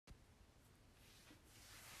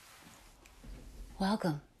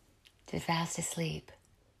Welcome to Fast Asleep.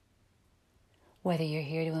 Whether you're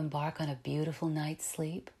here to embark on a beautiful night's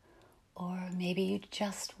sleep, or maybe you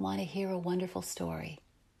just want to hear a wonderful story,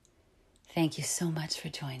 thank you so much for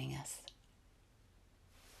joining us.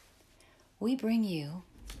 We bring you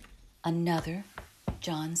another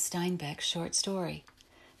John Steinbeck short story,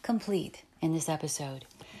 complete in this episode.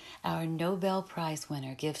 Our Nobel Prize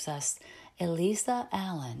winner gives us Elisa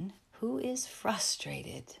Allen, who is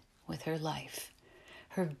frustrated with her life.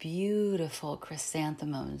 Her beautiful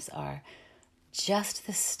chrysanthemums are just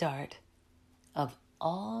the start of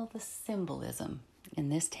all the symbolism in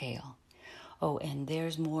this tale. Oh, and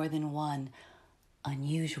there's more than one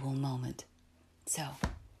unusual moment. So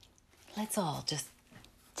let's all just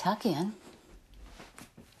tuck in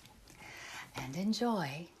and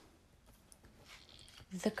enjoy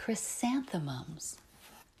the chrysanthemums.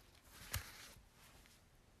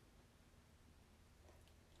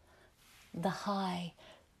 The high,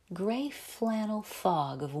 grey-flannel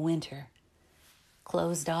fog of winter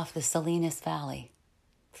closed off the Salinas Valley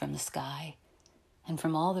from the sky and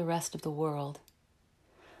from all the rest of the world.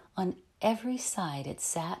 On every side it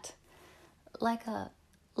sat like a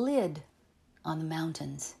lid on the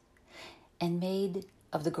mountains and made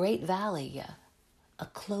of the great valley a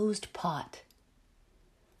closed pot.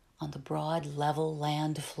 On the broad, level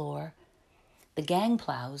land floor, the gang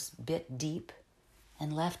plows bit deep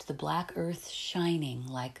and left the black earth shining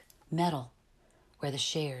like metal where the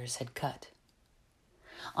shares had cut.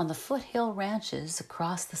 On the foothill ranches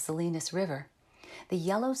across the Salinas River, the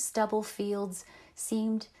yellow stubble fields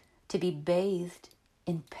seemed to be bathed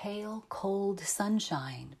in pale, cold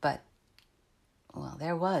sunshine, but, well,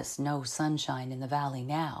 there was no sunshine in the valley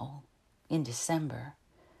now, in December.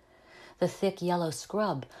 The thick yellow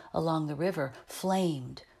scrub along the river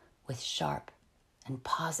flamed with sharp and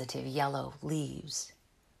positive yellow leaves.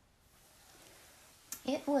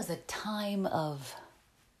 It was a time of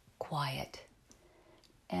quiet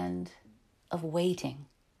and of waiting.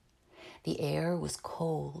 The air was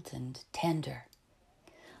cold and tender.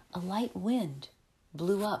 A light wind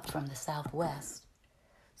blew up from the southwest,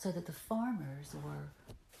 so that the farmers were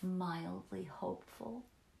mildly hopeful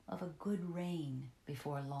of a good rain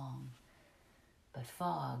before long. But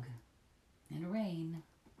fog and rain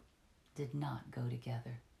did not go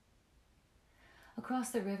together. Across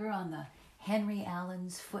the river on the Henry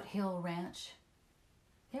Allen's Foothill Ranch,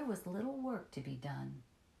 there was little work to be done,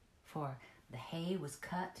 for the hay was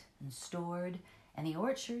cut and stored, and the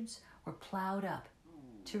orchards were plowed up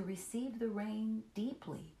to receive the rain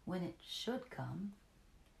deeply when it should come.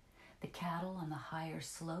 The cattle on the higher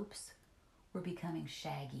slopes were becoming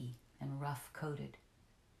shaggy and rough-coated.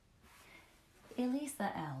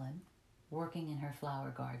 Elisa Allen, working in her flower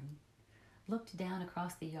garden, looked down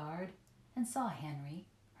across the yard and saw Henry,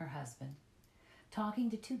 her husband, talking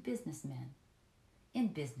to two businessmen in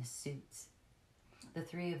business suits. The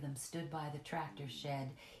three of them stood by the tractor shed,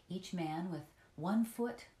 each man with one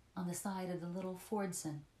foot on the side of the little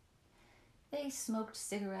Fordson. They smoked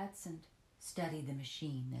cigarettes and studied the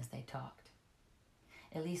machine as they talked.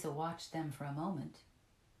 Elisa watched them for a moment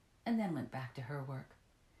and then went back to her work.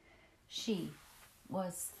 She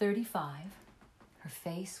was 35. Her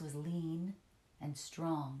face was lean and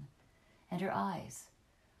strong, and her eyes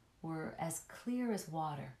were as clear as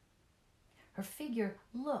water. Her figure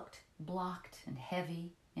looked blocked and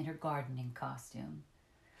heavy in her gardening costume.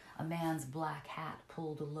 A man's black hat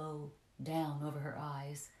pulled low down over her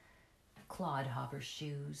eyes, clodhopper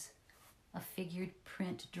shoes, a figured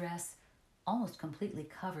print dress almost completely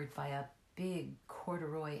covered by a big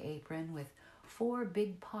corduroy apron with 4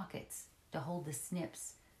 big pockets to hold the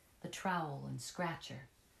snips, the trowel and scratcher,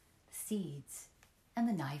 the seeds, and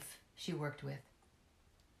the knife she worked with.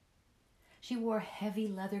 She wore heavy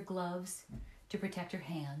leather gloves to protect her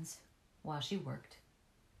hands while she worked.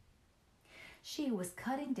 She was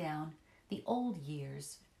cutting down the old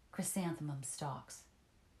year's chrysanthemum stalks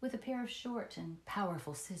with a pair of short and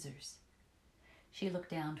powerful scissors. She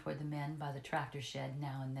looked down toward the men by the tractor shed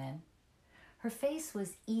now and then. Her face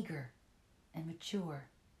was eager and mature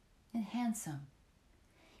and handsome.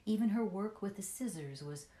 Even her work with the scissors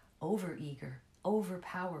was over-eager,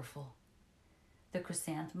 over-powerful. The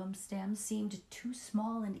chrysanthemum stems seemed too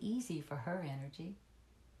small and easy for her energy.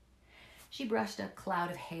 She brushed a cloud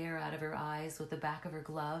of hair out of her eyes with the back of her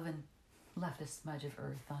glove and left a smudge of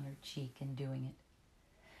earth on her cheek in doing it.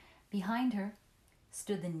 Behind her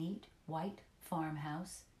stood the neat white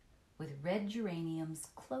farmhouse with red geraniums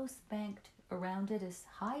close banked around it as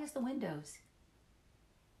high as the windows.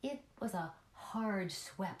 It was a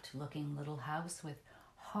hard-swept-looking little house with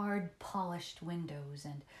hard polished windows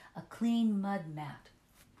and a clean mud mat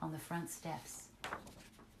on the front steps.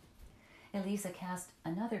 Elisa cast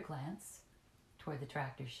another glance toward the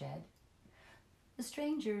tractor shed. The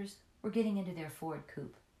strangers were getting into their Ford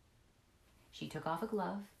coupe. She took off a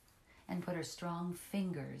glove and put her strong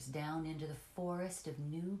fingers down into the forest of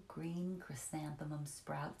new green chrysanthemum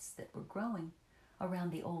sprouts that were growing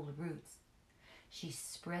around the old roots. She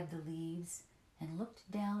spread the leaves and looked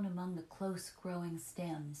down among the close-growing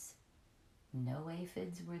stems. No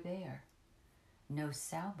aphids were there, no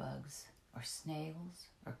sowbugs or snails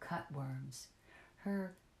or cutworms.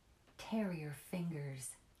 Her terrier fingers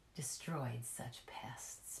destroyed such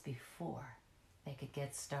pests before they could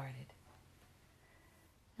get started.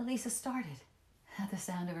 Elisa started at the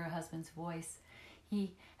sound of her husband's voice.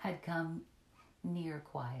 He had come near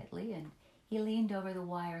quietly, and he leaned over the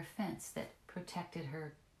wire fence that protected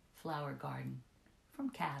her flower garden from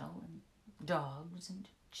cattle and dogs and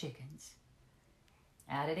chickens.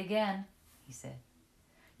 "At it again," he said.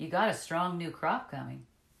 "You got a strong new crop coming."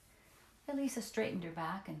 Elisa straightened her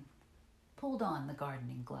back and pulled on the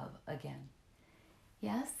gardening glove again.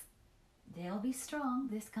 "Yes, they'll be strong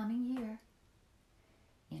this coming year."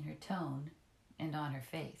 In her tone and on her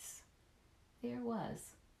face, there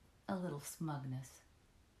was a little smugness.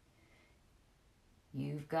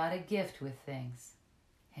 "You've got a gift with things,"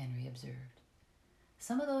 Henry observed.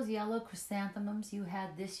 "Some of those yellow chrysanthemums you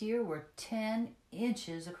had this year were 10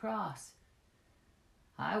 inches across.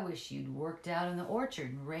 I wish you'd worked out in the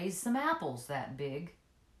orchard and raised some apples that big."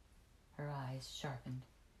 Her eyes sharpened.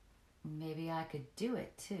 "Maybe I could do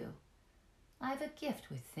it, too. I've a gift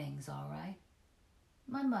with things, all right.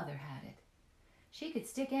 My mother had it. She could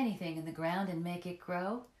stick anything in the ground and make it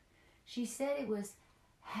grow. She said it was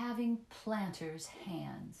having planters'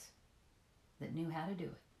 hands that knew how to do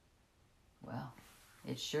it." "Well,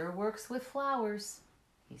 it sure works with flowers,"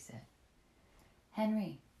 he said.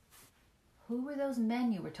 "Henry, who were those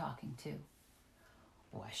men you were talking to?"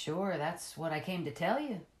 "Why, sure, that's what I came to tell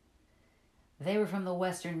you. They were from the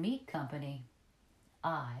Western Meat Company.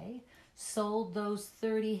 I sold those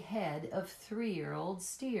 30 head of 3-year-old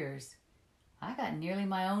steers. I got nearly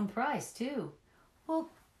my own price, too."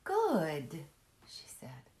 "Well, good," she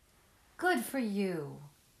said. "Good for you."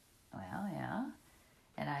 "Well, yeah.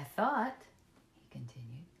 And I thought," he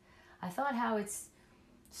continued, "I thought how it's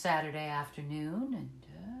Saturday afternoon and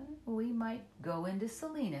we might go into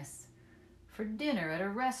Salinas for dinner at a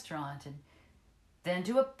restaurant and then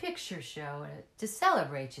to a picture show to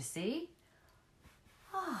celebrate, you see."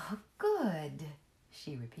 "Oh, good,"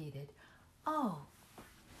 she repeated. "Oh,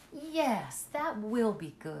 yes, that will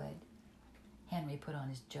be good." Henry put on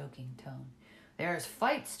his joking tone. "There's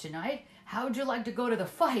fights tonight. How'd you like to go to the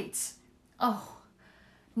fights?" "Oh,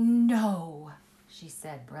 no," she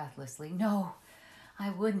said breathlessly. "No,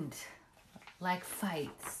 I wouldn't like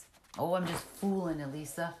fights." "Oh, I'm just fooling,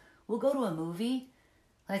 Elisa. We'll go to a movie.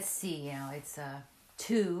 Let's see, it's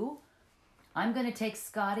 2. I'm going to take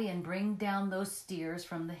Scotty and bring down those steers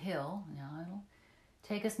from the hill. It'll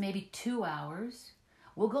take us maybe 2 hours.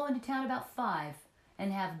 We'll go into town about 5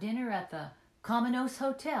 and have dinner at the Cominos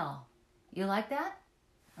Hotel. You like that?"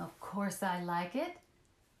 "Of course I like it.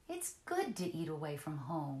 It's good to eat away from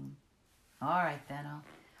home." "All right, then.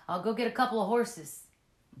 I'll go get a couple of horses."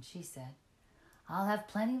 And she said, "I'll have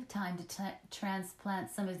plenty of time to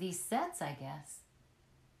transplant some of these sets, I guess."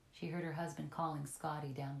 She heard her husband calling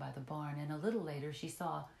Scotty down by the barn, and a little later she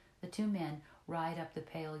saw the 2 men ride up the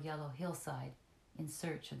pale yellow hillside in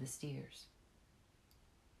search of the steers.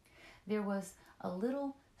 There was a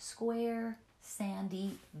little square,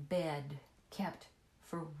 sandy bed kept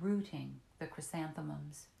for rooting the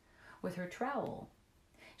chrysanthemums. With her trowel,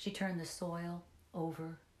 she turned the soil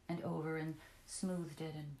over and over and smoothed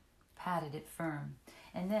it and patted it firm.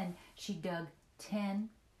 And then she dug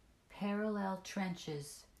 10 parallel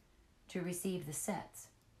trenches to receive the sets.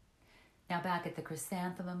 Now back at the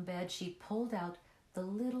chrysanthemum bed, she pulled out the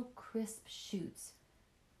little crisp shoots,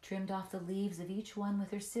 trimmed off the leaves of each one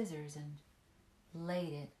with her scissors, and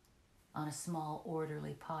laid it on a small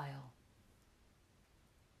orderly pile.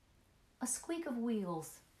 A squeak of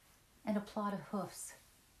wheels and a plod of hoofs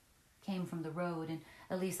came from the road, and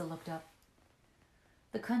Elisa looked up.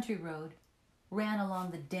 The country road ran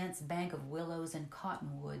along the dense bank of willows and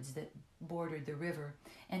cottonwoods that bordered the river,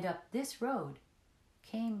 and up this road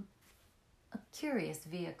came a curious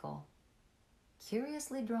vehicle,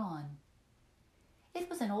 curiously drawn. It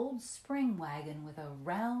was an old spring wagon with a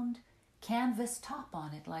round canvas top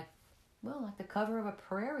on it, like the cover of a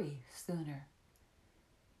prairie schooner.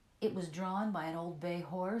 It was drawn by an old bay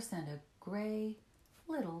horse and a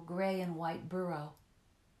little gray and white burro.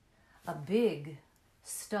 A big,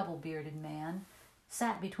 stubble-bearded man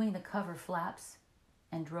sat between the cover flaps,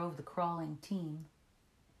 and drove the crawling team.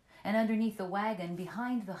 And underneath the wagon,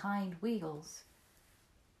 behind the hind wheels,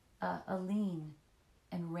 a lean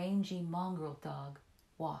and rangy mongrel dog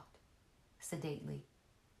walked sedately.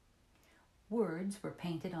 Words were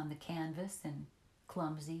painted on the canvas in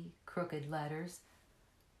clumsy, crooked letters.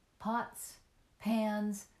 Pots,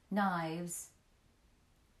 pans, knives,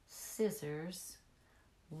 scissors,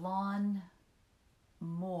 lawn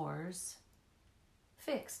mowers,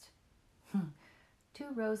 fixed. 2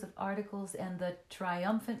 rows of articles and the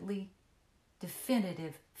triumphantly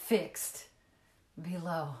definitive fixed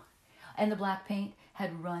below. And the black paint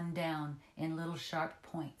had run down in little sharp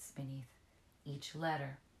points beneath each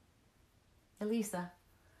letter. Elisa,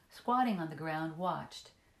 squatting on the ground,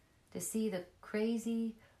 watched to see the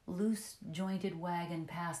crazy, loose-jointed wagon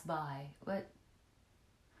pass by. But,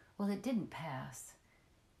 well, it didn't pass.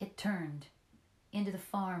 It turned into the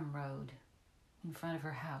farm road in front of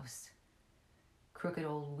her house. Crooked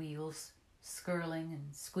old wheels, skirling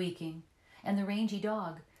and squeaking, and the rangy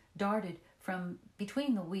dog darted from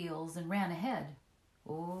between the wheels and ran ahead.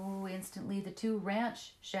 Oh, instantly the 2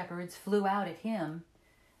 ranch shepherds flew out at him,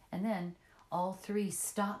 and then all 3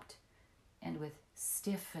 stopped, and with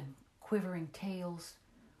stiff and quivering tails,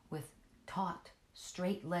 with taut,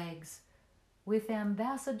 straight legs, with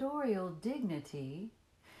ambassadorial dignity,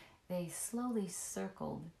 they slowly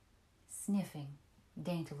circled, sniffing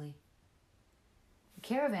daintily. The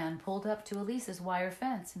caravan pulled up to Elisa's wire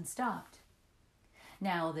fence and stopped.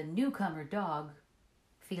 Now the newcomer dog,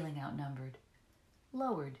 feeling outnumbered,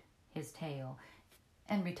 lowered his tail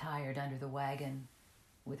and retired under the wagon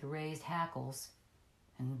with raised hackles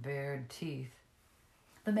and bared teeth.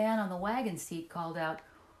 The man on the wagon seat called out,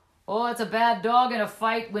 "Oh, it's a bad dog in a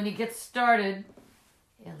fight when he gets started."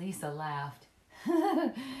 Elisa laughed.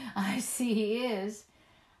 "I see he is.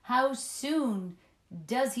 How soon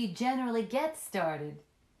does he generally get started?"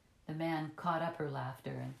 The man caught up her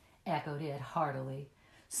laughter and echoed it heartily.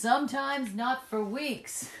 "Sometimes not for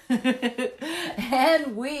weeks."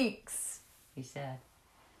 "And weeks," he said.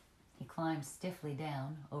 He climbed stiffly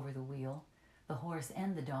down over the wheel. The horse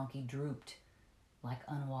and the donkey drooped like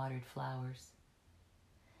unwatered flowers.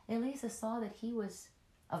 Elisa saw that he was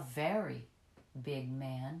a very big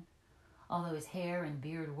man. Although his hair and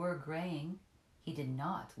beard were graying, he did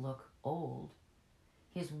not look old.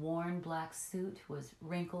 His worn black suit was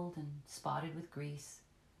wrinkled and spotted with grease.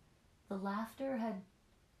 The laughter had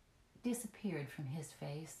disappeared from his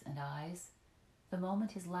face and eyes the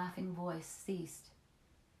moment his laughing voice ceased.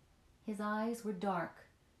 His eyes were dark,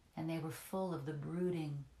 and they were full of the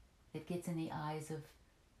brooding that gets in the eyes of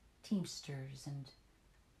teamsters and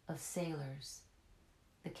of sailors.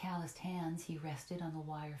 The calloused hands he rested on the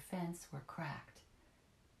wire fence were cracked,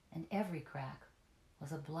 and every crack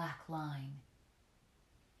was a black line.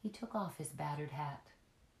 He took off his battered hat.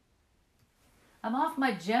 "I'm off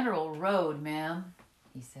my general road, ma'am,"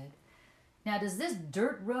 he said. "Now, does this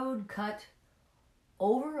dirt road cut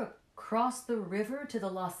over across the river to the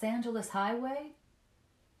Los Angeles highway?"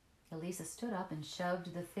 Elisa stood up and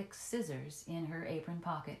shoved the thick scissors in her apron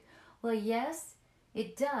pocket. "Well, yes,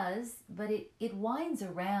 it does, but it winds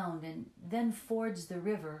around and then fords the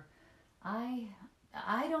river. I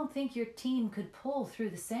don't think your team could pull through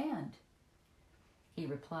the sand." He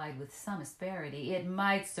replied with some asperity, "It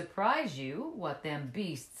might surprise you what them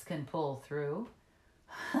beasts can pull through."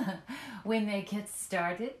 "When they get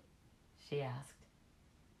started?" she asked.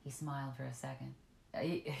 He smiled for a second.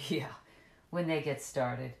 Yeah, when they get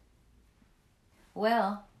started."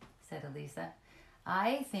 "Well," said Elisa,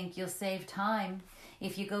 "I think you'll save time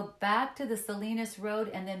if you go back to the Salinas Road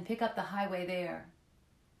and then pick up the highway there."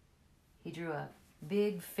 He drew a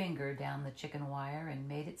big finger down the chicken wire and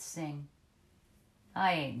made it sing.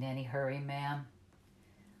 "I ain't in any hurry, ma'am.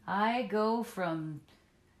 I go from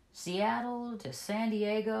Seattle to San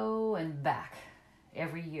Diego and back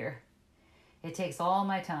every year. It takes all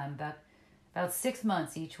my time, about 6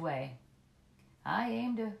 months each way. I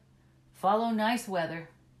aim to follow nice weather."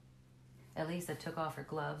 Elisa took off her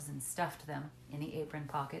gloves and stuffed them in the apron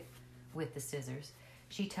pocket with the scissors.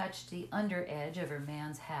 She touched the under edge of her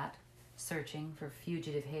man's hat, searching for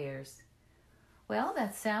fugitive hairs. "Well,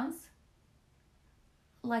 that sounds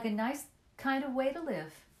like a nice kind of way to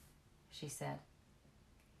live," she said.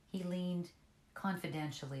 He leaned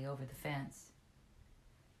confidentially over the fence.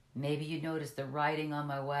 "Maybe you noticed the writing on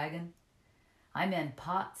my wagon? I mend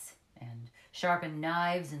pots and sharpen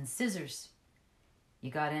knives and scissors.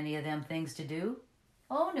 You got any of them things to do?"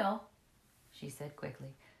 "Oh, no," she said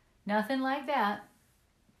quickly. "Nothing like that."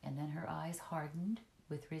 And then her eyes hardened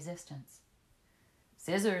with resistance.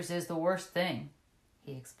 "Scissors is the worst thing,"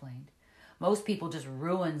 he explained. "Most people just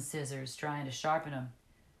ruin scissors trying to sharpen them.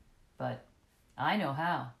 but I know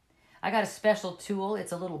how. I got a special tool.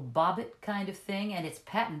 It's a little bobbit kind of thing, and it's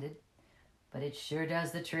patented, but it sure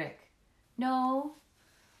does the trick. No,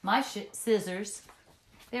 my scissors,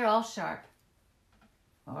 they're all sharp.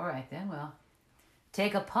 All right then, well,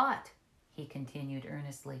 take a pot, he continued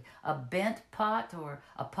earnestly. A bent pot or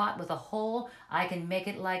a pot with a hole, I can make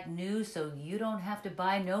it like new so you don't have to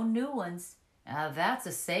buy no new ones. That's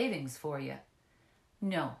a savings for you.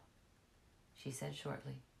 No, she said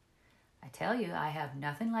shortly. I tell you, I have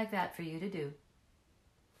nothing like that for you to do.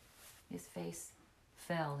 His face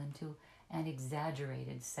fell into an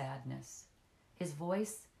exaggerated sadness. His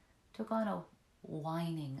voice took on a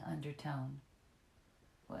whining undertone.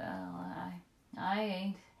 Well, I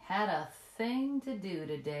ain't had a thing to do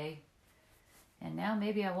today. And now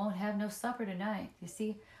maybe I won't have no supper tonight. You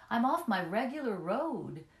see, I'm off my regular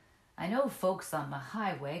road. I know folks on the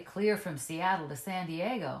highway, clear from Seattle to San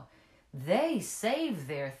Diego. They save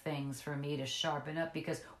their things for me to sharpen up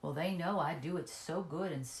because, well, they know I do it so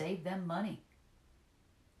good and save them money.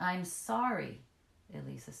 I'm sorry,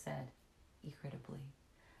 Elisa said irritably.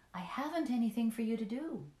 I haven't anything for you to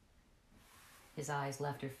do. His eyes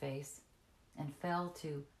left her face and fell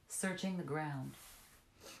to searching the ground.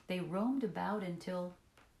 They roamed about until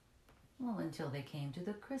they came to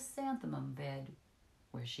the chrysanthemum bed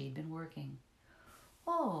where she'd been working.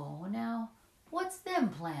 Oh, now, what's them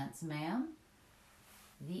plants, ma'am?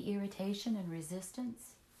 The irritation and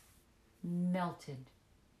resistance melted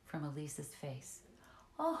from Elisa's face.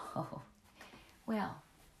 Oh, well,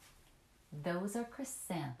 those are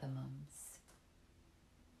chrysanthemums.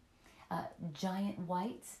 Giant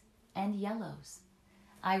whites and yellows.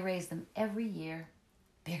 I raise them every year,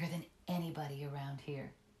 bigger than anybody around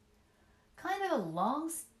here. Kind of a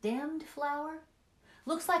long-stemmed flower.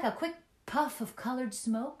 Looks like a quick puff of colored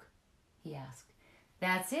smoke, he asked.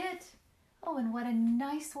 That's it. Oh, and what a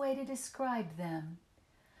nice way to describe them.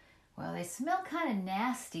 Well, they smell kind of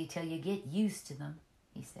nasty till you get used to them,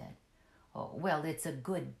 he said. Oh, well, it's a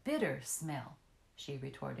good bitter smell, she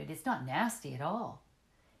retorted. It's not nasty at all.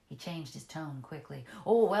 He changed his tone quickly.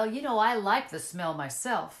 Oh, well, I like the smell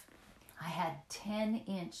myself. I had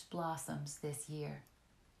 10-inch blossoms this year,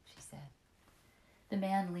 she said. The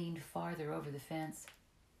man leaned farther over the fence.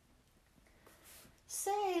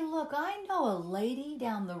 Say, look, I know a lady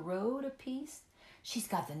down the road a piece. She's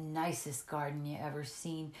got the nicest garden you ever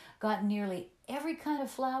seen. Got nearly every kind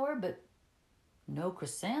of flower, but no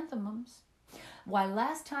chrysanthemums. Why,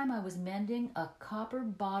 last time I was mending a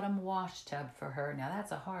copper-bottom wash tub for her. Now,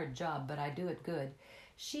 that's a hard job, but I do it good.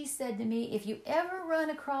 She said to me, if you ever run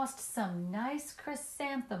across some nice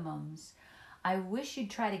chrysanthemums, I wish you'd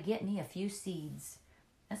try to get me a few seeds.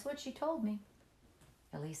 That's what she told me.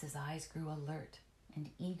 Elisa's eyes grew alert and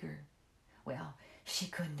eager. Well, she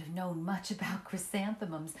couldn't have known much about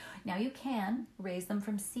chrysanthemums. Now, you can raise them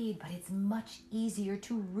from seed, but it's much easier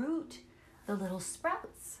to root the little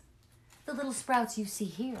sprouts. The little sprouts you see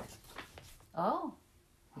here. Oh,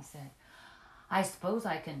 he said. I suppose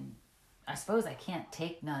I can't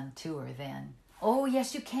take none to her then. Oh,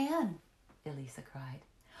 yes, you can, Elisa cried.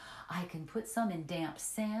 I can put some in damp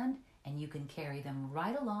sand, and you can carry them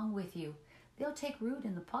right along with you. They'll take root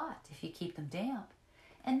in the pot if you keep them damp.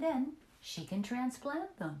 And then she can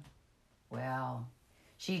transplant them. Well,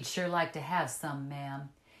 she'd sure like to have some, ma'am.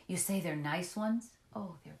 You say they're nice ones?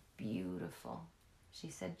 Oh, they're beautiful, she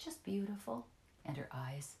said, just beautiful. And her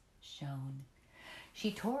eyes shone.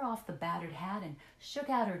 She tore off the battered hat and shook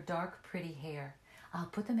out her dark, pretty hair. I'll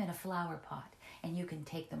put them in a flower pot, and you can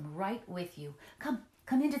take them right with you. Come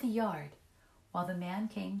into the yard. While the man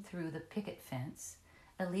came through the picket fence,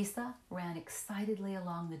 Elisa ran excitedly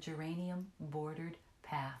along the geranium-bordered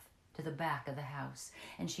path to the back of the house,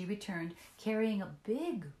 and she returned carrying a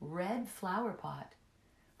big red flower pot.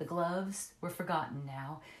 The gloves were forgotten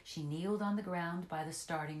now. She kneeled on the ground by the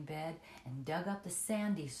starting bed and dug up the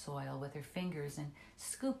sandy soil with her fingers and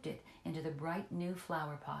scooped it into the bright new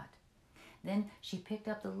flower pot. Then she picked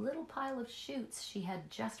up the little pile of shoots she had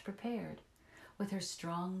just prepared. With her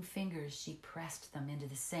strong fingers, she pressed them into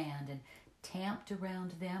the sand and tamped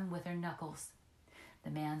around them with her knuckles. The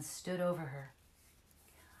man stood over her.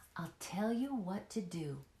 I'll tell you what to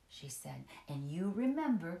do, she said, and you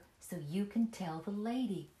remember so you can tell the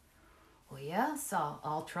lady. Well, yes,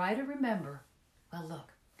 I'll try to remember. Well,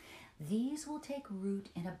 look, these will take root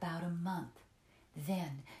in about a month.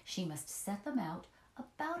 Then she must set them out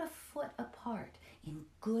about a foot apart in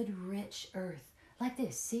good, rich earth, like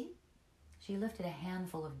this, see? She lifted a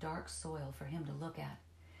handful of dark soil for him to look at.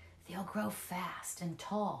 They'll grow fast and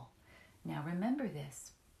tall. Now remember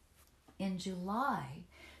this. In July,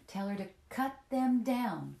 tell her to cut them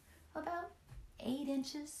down about 8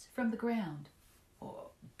 inches from the ground.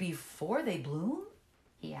 "Oh, before they bloom?"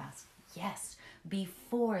 he asked. "Yes,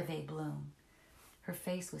 before they bloom." Her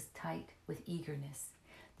face was tight with eagerness.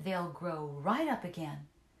 "They'll grow right up again.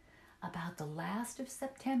 About the last of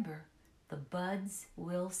September, the buds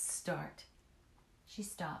will start." She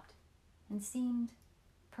stopped and seemed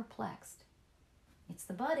perplexed. "It's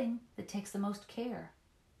the budding that takes the most care,"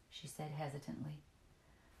 she said hesitantly.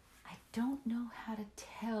 "I don't know how to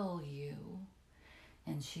tell you."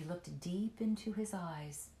 And she looked deep into his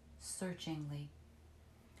eyes, searchingly.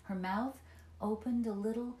 Her mouth opened a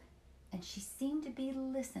little, and she seemed to be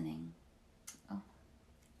listening. "Oh,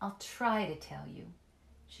 I'll try to tell you,"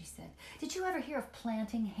 she said. "Did you ever hear of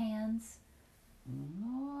planting hands?"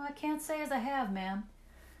 "No, I can't say as I have, ma'am."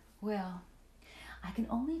 "Well, I can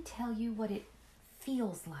only tell you what it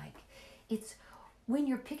feels like. It's when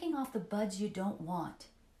you're picking off the buds you don't want.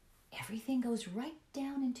 Everything goes right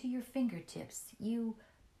down into your fingertips. You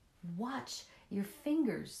watch your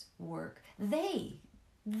fingers work. They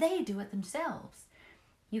do it themselves.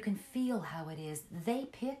 You can feel how it is. They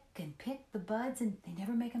pick and pick the buds, and they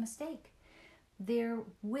never make a mistake. They're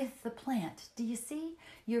with the plant. Do you see?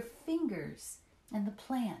 Your fingers and the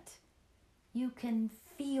plant. You can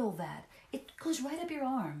feel that. It goes right up your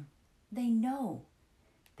arm. They know.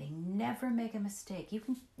 They never make a mistake. You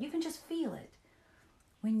can just feel it.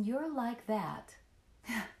 When you're like that,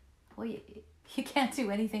 well, you can't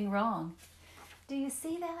do anything wrong. Do you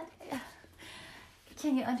see that?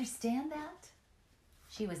 Can you understand that?"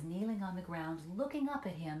 She was kneeling on the ground, looking up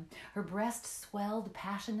at him. Her breast swelled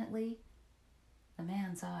passionately. The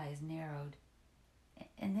man's eyes narrowed,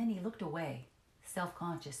 and then he looked away,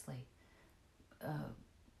 self-consciously.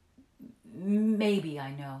 "Maybe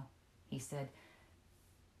I know," he said.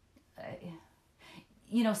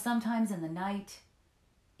 Sometimes in the night,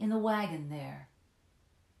 in the wagon there."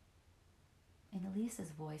 And Elisa's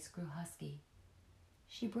voice grew husky.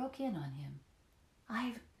 She broke in on him.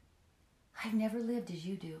 I've never lived as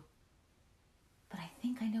you do, but I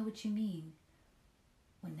think I know what you mean.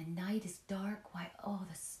 When the night is dark, why,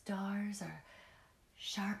 the stars are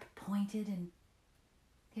sharp pointed and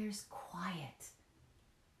there's quiet.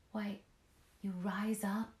 Why, you rise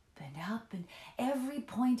up, and every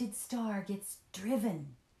pointed star gets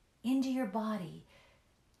driven into your body.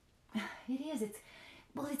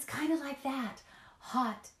 It's kind of like that,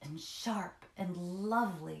 hot and sharp and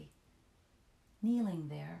lovely." Kneeling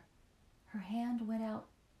there, her hand went out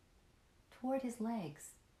toward his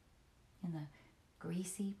legs in the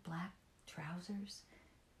greasy black trousers.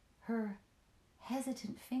 Her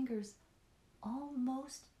hesitant fingers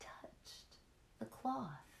almost touched the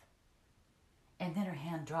cloth. And then her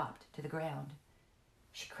hand dropped to the ground.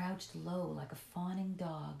 She crouched low like a fawning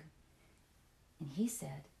dog. And he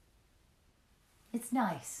said, "It's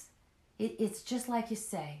nice. It's just like you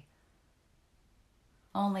say.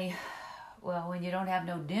 Only, when you don't have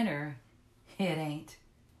no dinner, it ain't."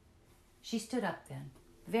 She stood up then,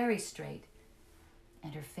 very straight,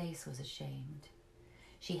 and her face was ashamed.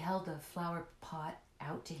 She held the flower pot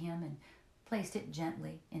out to him and placed it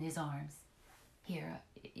gently in his arms. "Here,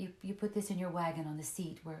 you put this in your wagon on the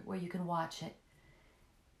seat where you can watch it.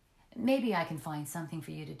 Maybe I can find something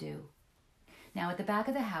for you to do." Now, at the back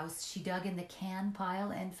of the house, she dug in the can pile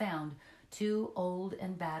and found 2 old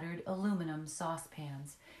and battered aluminum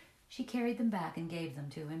saucepans. She carried them back and gave them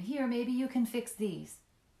to him. "Here, maybe you can fix these."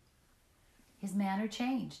 His manner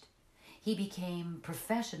changed. He became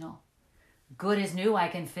professional. "Good as new, I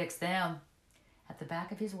can fix them." At the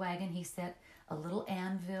back of his wagon, he set a little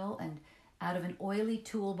anvil and out of an oily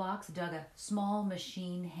toolbox dug a small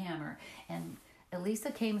machine hammer. And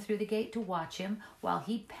Elisa came through the gate to watch him while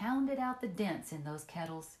he pounded out the dents in those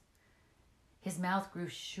kettles. His mouth grew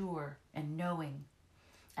sure and knowing.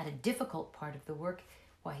 At a difficult part of the work,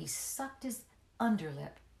 he sucked his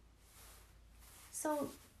underlip.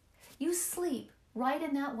 "So you sleep right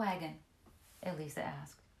in that wagon?" Elisa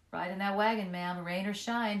asked. "Right in that wagon, ma'am, rain or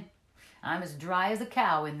shine. I'm as dry as a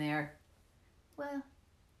cow in there." "Well,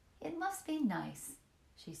 it must be nice,"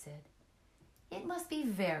 she said. "It must be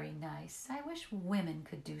very nice. I wish women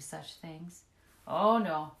could do such things." "Oh,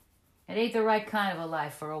 no. It ain't the right kind of a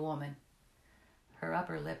life for a woman." Her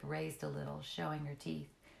upper lip raised a little, showing her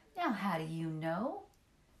teeth. "Now, how do you know?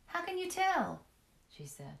 How can you tell?" she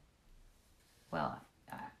said. "Well,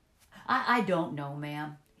 I don't know,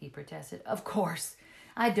 ma'am," he protested. "Of course,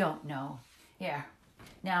 I don't know. Here.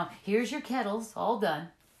 Now, here's your kettles, all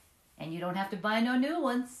done. And you don't have to buy no new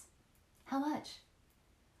ones." "How much?"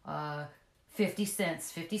 50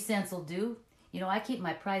 cents. 50 cents will do. I keep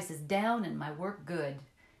my prices down and my work good.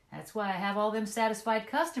 That's why I have all them satisfied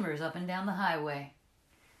customers up and down the highway."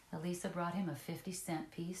 Elisa brought him a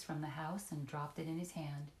 50-cent piece from the house and dropped it in his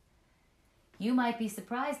hand. You might be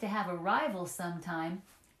surprised to have a rival sometime.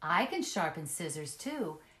 I can sharpen scissors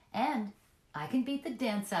too, and I can beat the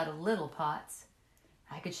dents out of little pots.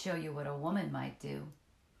 I could show you what a woman might do.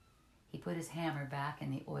 He put his hammer back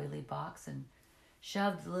in the oily box and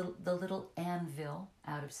shoved the little anvil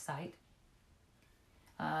out of sight.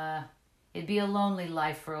 It'd be a lonely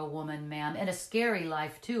life for a woman, ma'am, and a scary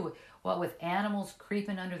life too, what with animals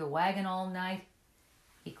creeping under the wagon all night.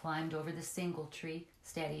 He climbed over the single tree,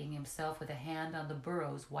 steadying himself with a hand on the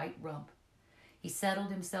burro's white rump. He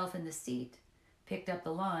settled himself in the seat, picked up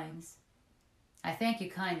the lines. I thank you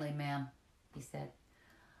kindly, ma'am, he said.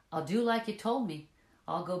 I'll do like you told me.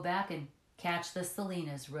 I'll go back and catch the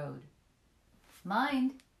Salinas road.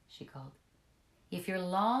 Mind, she called, if you're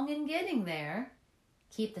long in getting there,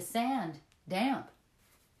 keep the sand damp.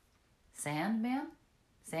 Sand, ma'am?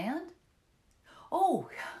 Sand? Oh,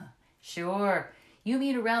 sure. You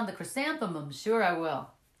mean around the chrysanthemums? Sure I will.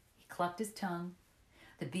 He clucked his tongue.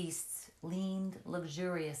 The beasts leaned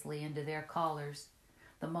luxuriously into their collars.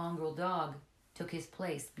 The mongrel dog took his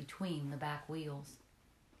place between the back wheels.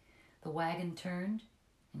 The wagon turned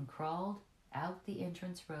and crawled out the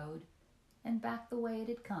entrance road and back the way it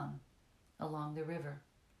had come, along the river.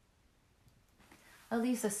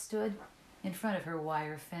 Elisa stood in front of her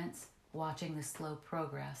wire fence, watching the slow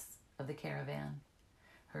progress of the caravan.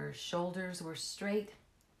 Her shoulders were straight,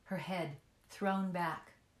 her head thrown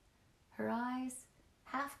back, her eyes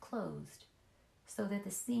half closed, so that the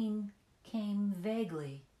scene came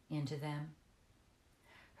vaguely into them.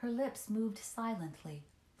 Her lips moved silently,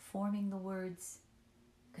 forming the words,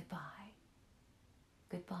 goodbye,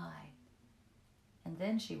 goodbye. And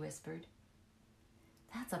then she whispered,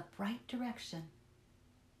 that's a bright direction.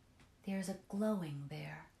 There's a glowing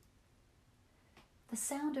there. The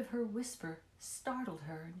sound of her whisper startled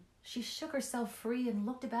her, and she shook herself free and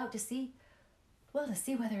looked about to see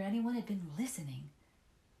whether anyone had been listening.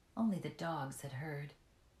 Only the dogs had heard.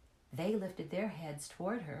 They lifted their heads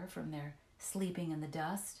toward her from their sleeping in the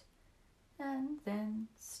dust, and then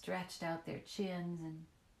stretched out their chins and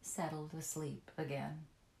settled asleep again.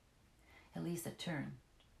 Elisa turned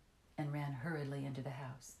and ran hurriedly into the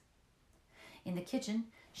house. In the kitchen,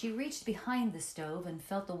 she reached behind the stove and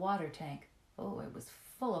felt the water tank. Oh, it was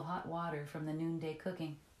full of hot water from the noonday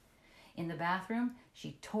cooking. In the bathroom,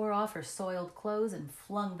 she tore off her soiled clothes and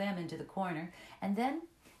flung them into the corner, and then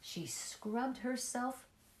she scrubbed herself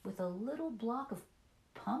with a little block of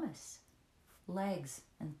pumice. Legs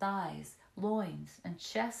and thighs, loins and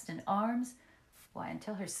chest and arms, why,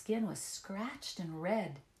 until her skin was scratched and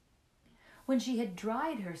red. When she had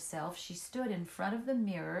dried herself, she stood in front of the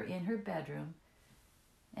mirror in her bedroom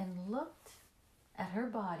and looked at her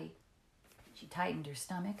body. She tightened her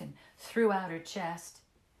stomach and threw out her chest.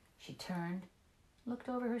 She turned, looked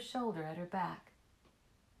over her shoulder at her back.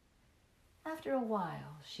 After a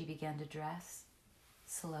while, she began to dress,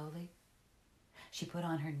 slowly. She put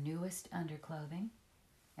on her newest underclothing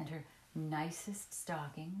and her nicest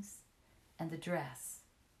stockings and the dress,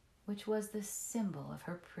 which was the symbol of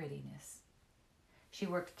her prettiness. She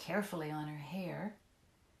worked carefully on her hair,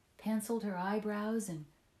 penciled her eyebrows, and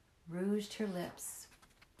rouged her lips.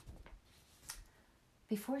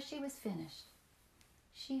 Before she was finished,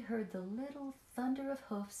 she heard the little thunder of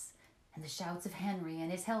hoofs and the shouts of Henry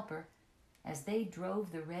and his helper as they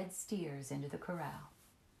drove the red steers into the corral.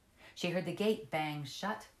 She heard the gate bang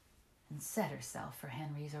shut and set herself for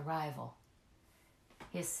Henry's arrival.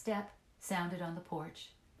 His step sounded on the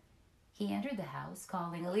porch. He entered the house,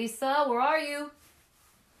 calling, Elisa, where are you?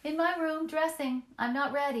 In my room, dressing. I'm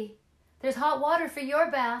not ready. There's hot water for your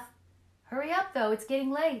bath. Hurry up, though. It's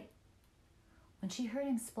getting late. When she heard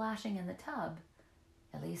him splashing in the tub,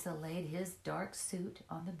 Elisa laid his dark suit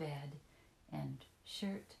on the bed and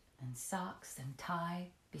shirt and socks and tie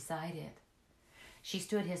beside it. She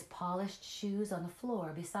stood his polished shoes on the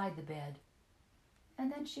floor beside the bed,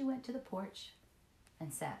 and then she went to the porch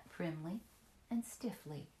and sat primly and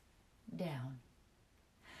stiffly down.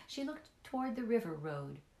 She looked toward the river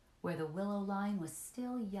road, where the willow line was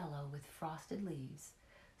still yellow with frosted leaves,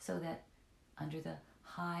 so that under the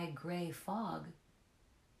high gray fog,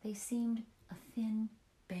 they seemed a thin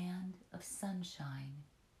band of sunshine.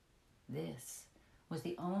 This was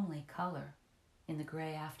the only color in the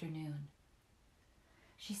gray afternoon.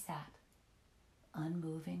 She sat,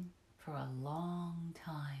 unmoving, for a long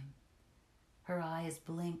time. Her eyes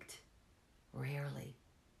blinked rarely.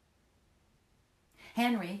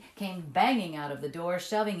 Henry came banging out of the door,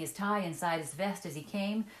 shoving his tie inside his vest as he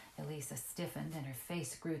came. Elisa stiffened and her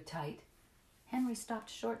face grew tight. Henry stopped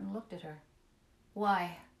short and looked at her.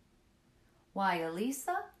 Why,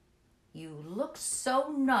 Elisa? You look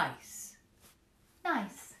so nice.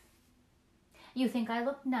 Nice. You think I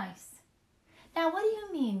look nice? Now, what do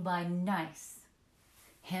you mean by nice?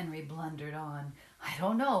 Henry blundered on. I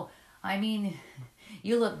don't know. I mean,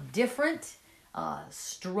 you look different,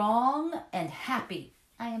 strong and happy.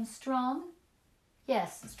 I am strong?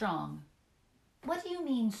 Yes, strong. What do you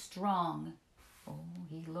mean, strong? Oh,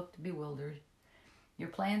 he looked bewildered. You're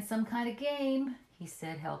playing some kind of game, he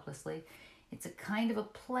said helplessly. It's a kind of a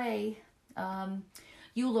play.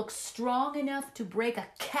 You look strong enough to break a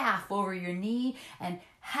calf over your knee and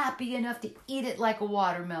happy enough to eat it like a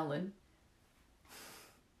watermelon.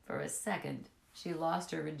 For a second, she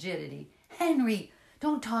lost her rigidity. Henry,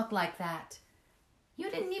 don't talk like that. You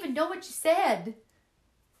didn't even know what you said.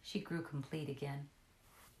 She grew complete again.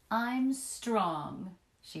 I'm strong,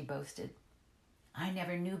 she boasted. I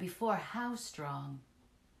never knew before how strong.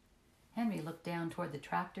 Henry looked down toward the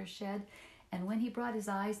tractor shed, and when he brought his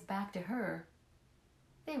eyes back to her,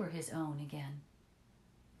 they were his own again.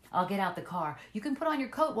 I'll get out the car. You can put on your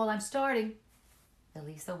coat while I'm starting.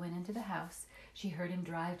 Elisa went into the house. She heard him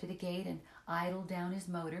drive to the gate and idle down his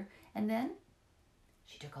motor, and then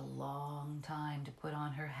she took a long time to put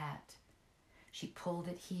on her hat. She pulled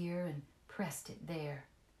it here and pressed it there.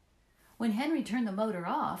 When Henry turned the motor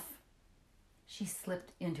off, she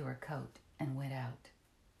slipped into her coat and went out.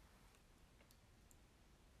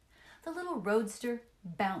 The little roadster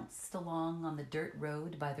bounced along on the dirt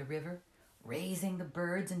road by the river, raising the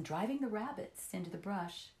birds and driving the rabbits into the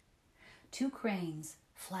brush. 2 cranes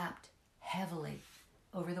flapped heavily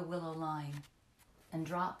over the willow line and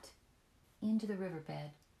dropped into the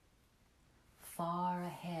riverbed. Far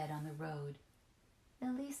ahead on the road,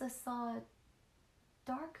 Elisa saw a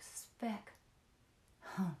dark speck.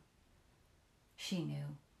 She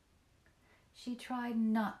knew. She tried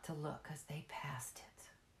not to look as they passed it,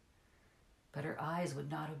 but her eyes would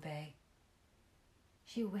not obey.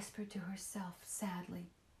 She whispered to herself sadly,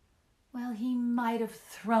 well, he might have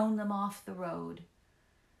thrown them off the road.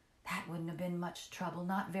 That wouldn't have been much trouble,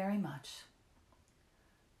 not very much.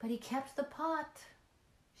 But he kept the pot,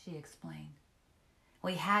 she explained.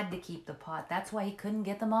 Well, he had to keep the pot. That's why he couldn't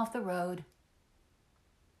get them off the road.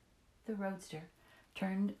 The roadster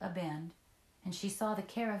turned a bend, and she saw the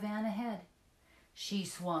caravan ahead. She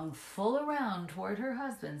swung full around toward her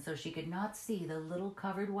husband so she could not see the little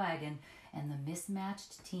covered wagon and the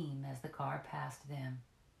mismatched team as the car passed them.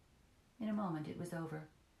 In a moment it was over.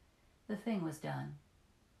 The thing was done.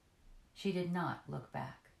 She did not look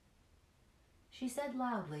back. She said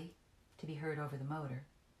loudly, to be heard over the motor,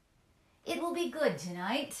 "It will be good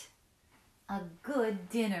tonight. A good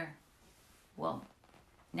dinner." "Well,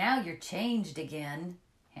 now you're changed again,"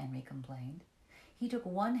 Henry complained. He took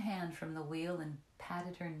one hand from the wheel and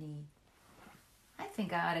patted her knee. "I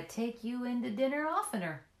think I ought to take you in to dinner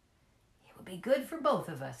oftener. It would be good for both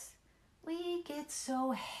of us. We get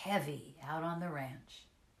so heavy out on the ranch."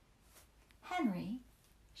 "Henry,"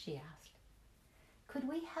 she asked, "could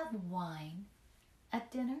we have wine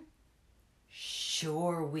at dinner?"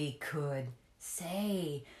 "Sure we could.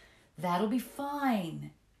 Say, that'll be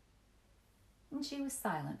fine." And she was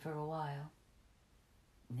silent for a while.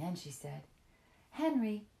 And then she said,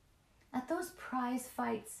 "Henry, at those prize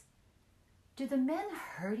fights, do the men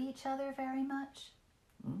hurt each other very much?"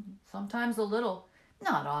 "Sometimes a little.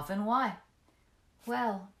 Not often. Why?"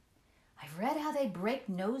 "Well, I've read how they break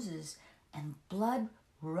noses and blood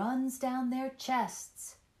runs down their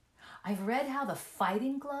chests. I've read how the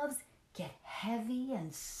fighting gloves get heavy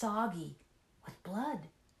and soggy with blood."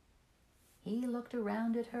 He looked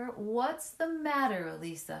around at her. "What's the matter,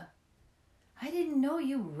 Elisa? I didn't know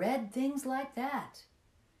you read things like that."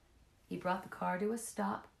 He brought the car to a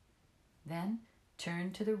stop, then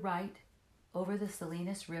turned to the right over the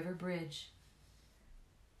Salinas River Bridge.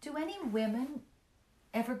 "Do any women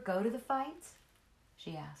ever go to the fights?"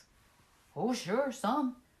 she asked. "Oh, sure,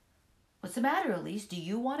 some. What's the matter, Elise? Do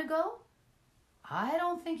you want to go?" "I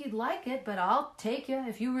don't think you'd like it, but I'll take you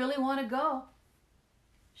if you really want to go."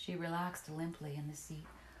 She relaxed limply in the seat.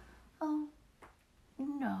 "Oh,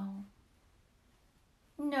 no.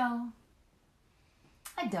 No,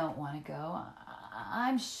 I don't want to go.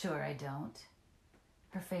 I'm sure I don't."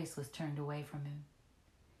 Her face was turned away from him.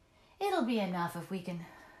 "It'll be enough if we can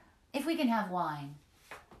have wine.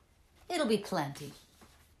 It'll be plenty."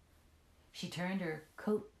 She turned her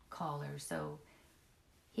coat collar so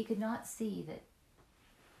he could not see that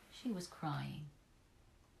she was crying,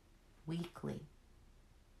 weakly,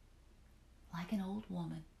 like an old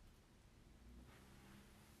woman.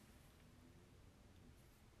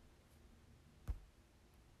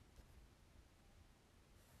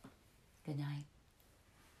 Good night.